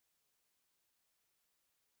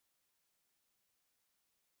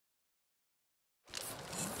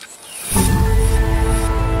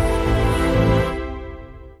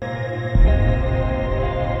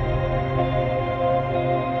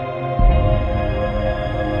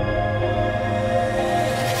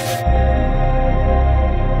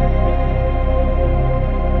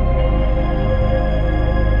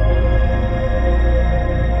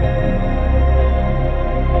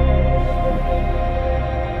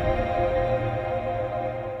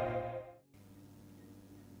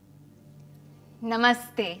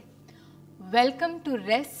Namaste. Welcome to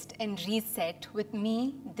Rest and Reset with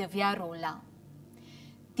me, Divya Rola.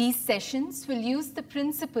 These sessions will use the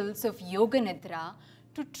principles of Yoga Nidra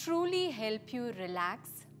to truly help you relax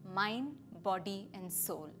mind, body and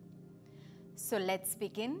soul. So let's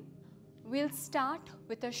begin. We'll start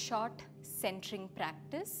with a short centering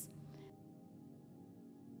practice.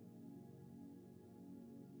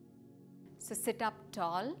 So sit up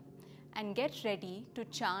tall and get ready to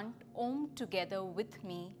chant Om together with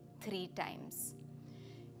me 3 times.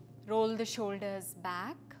 Roll the shoulders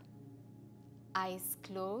back, eyes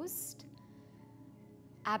closed,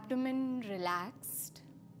 abdomen relaxed,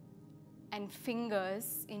 and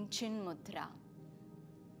fingers in Chin Mudra.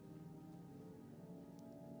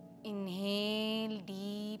 Inhale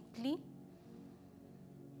deeply.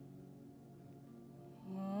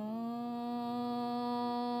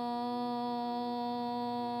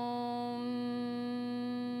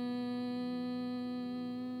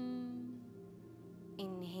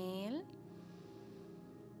 Inhale.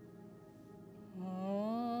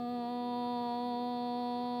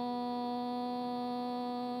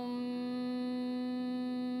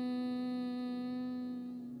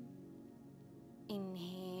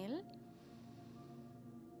 Inhale.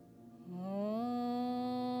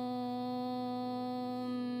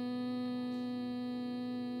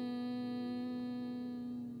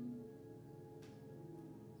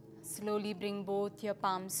 Slowly bring both your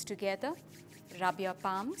palms together. Rub your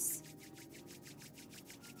palms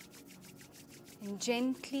and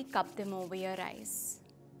gently cup them over your eyes.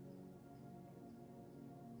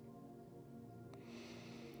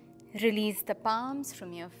 Release the palms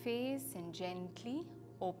from your face and gently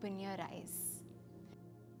open your eyes.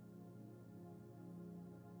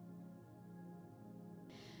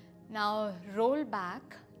 Now roll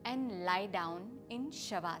back and lie down in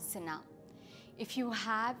Shavasana. If you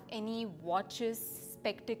have any watches,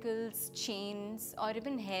 spectacles, chains or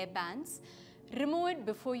even hairbands, remove it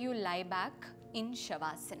before you lie back in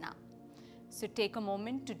Shavasana. So take a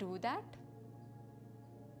moment to do that.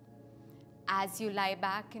 As you lie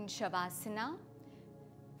back in Shavasana,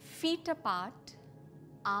 feet apart,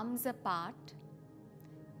 arms apart,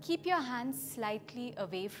 keep your hands slightly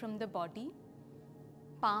away from the body,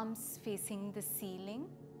 palms facing the ceiling,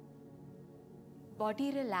 body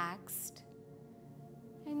relaxed,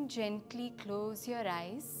 and gently close your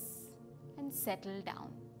eyes and settle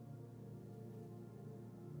down.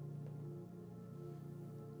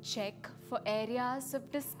 Check for areas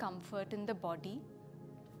of discomfort in the body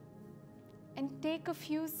and take a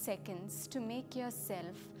few seconds to make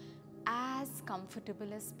yourself as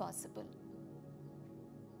comfortable as possible.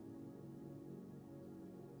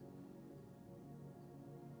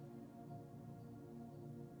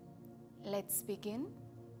 Let's begin.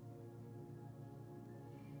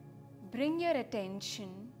 Bring your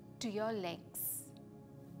attention to your legs.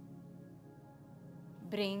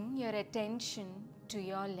 Bring your attention to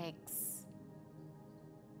your legs.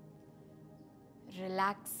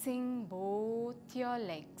 Relaxing both your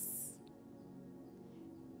legs.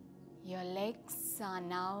 Your legs are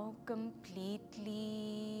now completely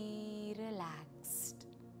relaxed.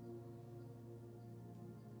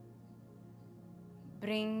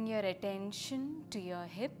 Bring your attention to your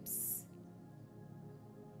hips.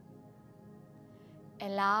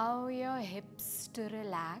 Allow your hips to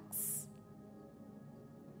relax.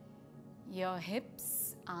 Your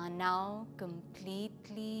hips are now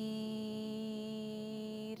completely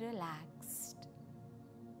relaxed.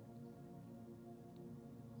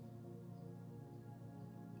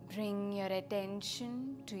 Bring your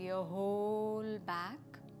attention to your whole back.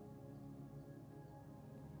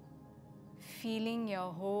 Feeling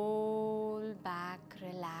your whole back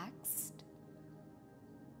relaxed.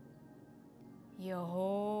 Your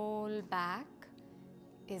whole back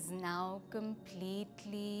is now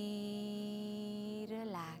completely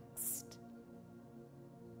relaxed.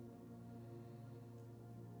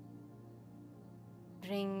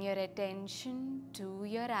 Bring your attention to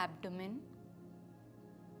your abdomen.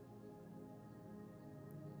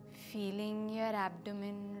 Feeling your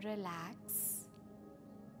abdomen relax.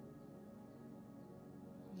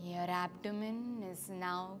 Your abdomen is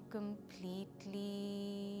now completely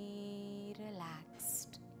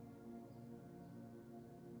relaxed.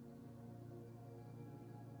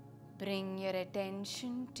 Bring your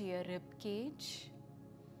attention to your rib cage.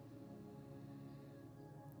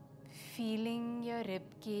 Feeling your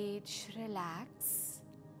rib cage relax.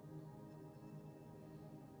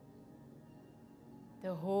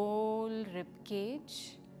 The whole rib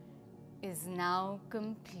cage is now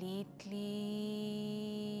completely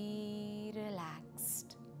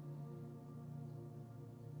relaxed.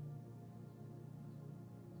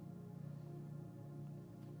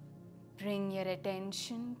 Bring your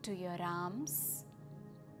attention to your arms.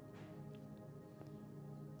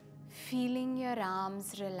 Feeling your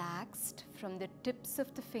arms relaxed from the tips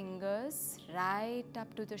of the fingers right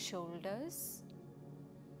up to the shoulders.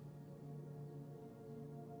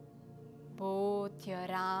 Both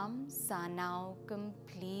your arms are now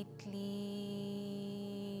completely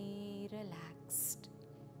relaxed.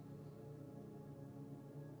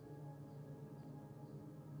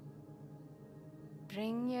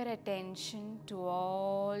 Bring your attention to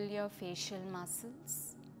all your facial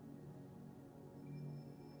muscles.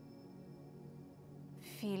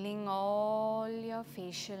 Feeling all your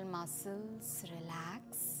facial muscles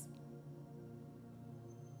relax.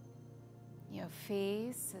 Your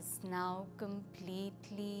face is now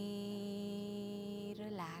completely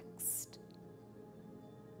relaxed.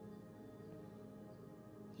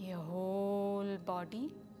 Your whole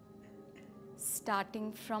body,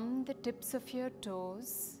 starting from the tips of your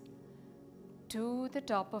toes to the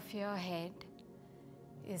top of your head,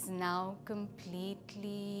 is now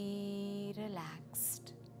completely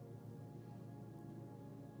relaxed.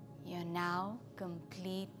 You're now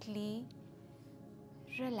completely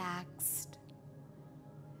relaxed,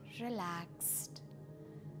 relaxed,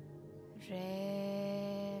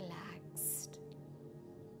 relaxed.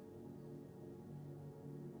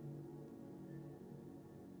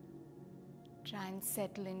 Try and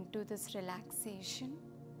settle into this relaxation,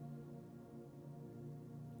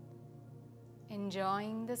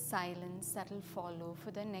 enjoying the silence that will follow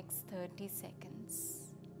for the next 30 seconds.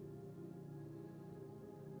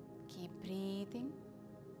 Keep breathing.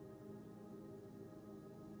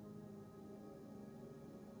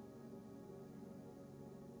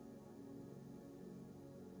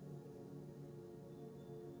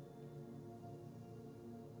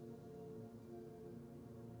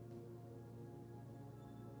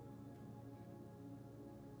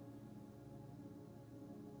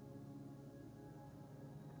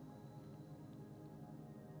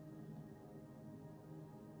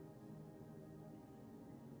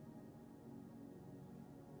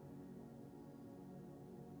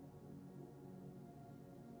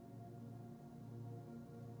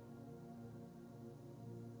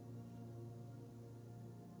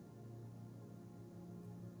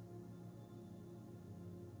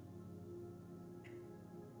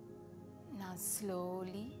 Now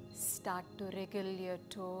slowly start to wriggle your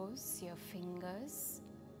toes, your fingers.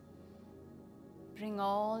 Bring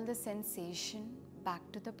all the sensation back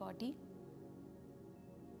to the body.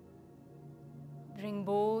 Bring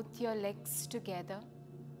both your legs together.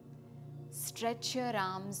 Stretch your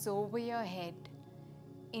arms over your head.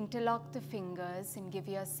 Interlock the fingers and give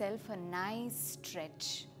yourself a nice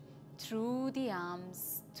stretch through the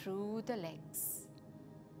arms, through the legs.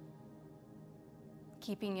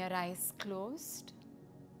 Keeping your eyes closed.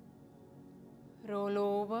 Roll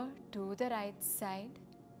over to the right side.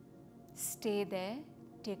 Stay there.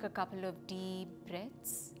 Take a couple of deep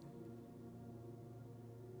breaths.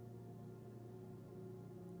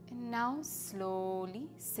 And now slowly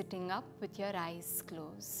sitting up with your eyes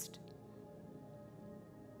closed.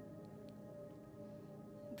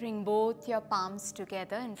 Bring both your palms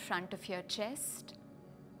together in front of your chest.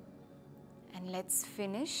 And let's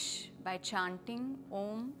finish by chanting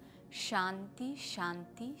Om Shanti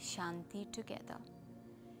Shanti Shanti together.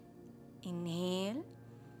 Inhale.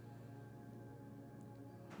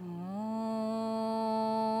 Om.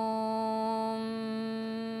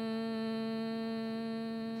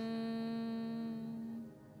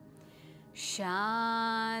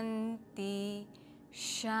 Shanti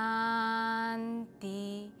Shanti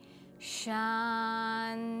Shanti.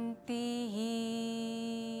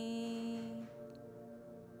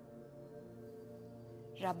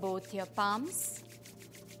 Rub both your palms.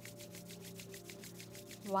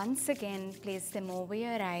 Once again, place them over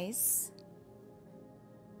your eyes.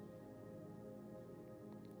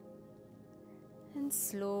 And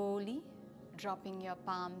slowly dropping your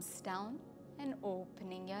palms down and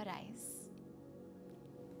opening your eyes.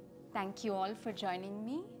 Thank you all for joining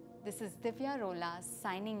me. This is Divya Rola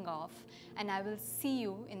signing off, and I will see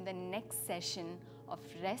you in the next session of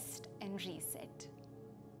Rest and Reset.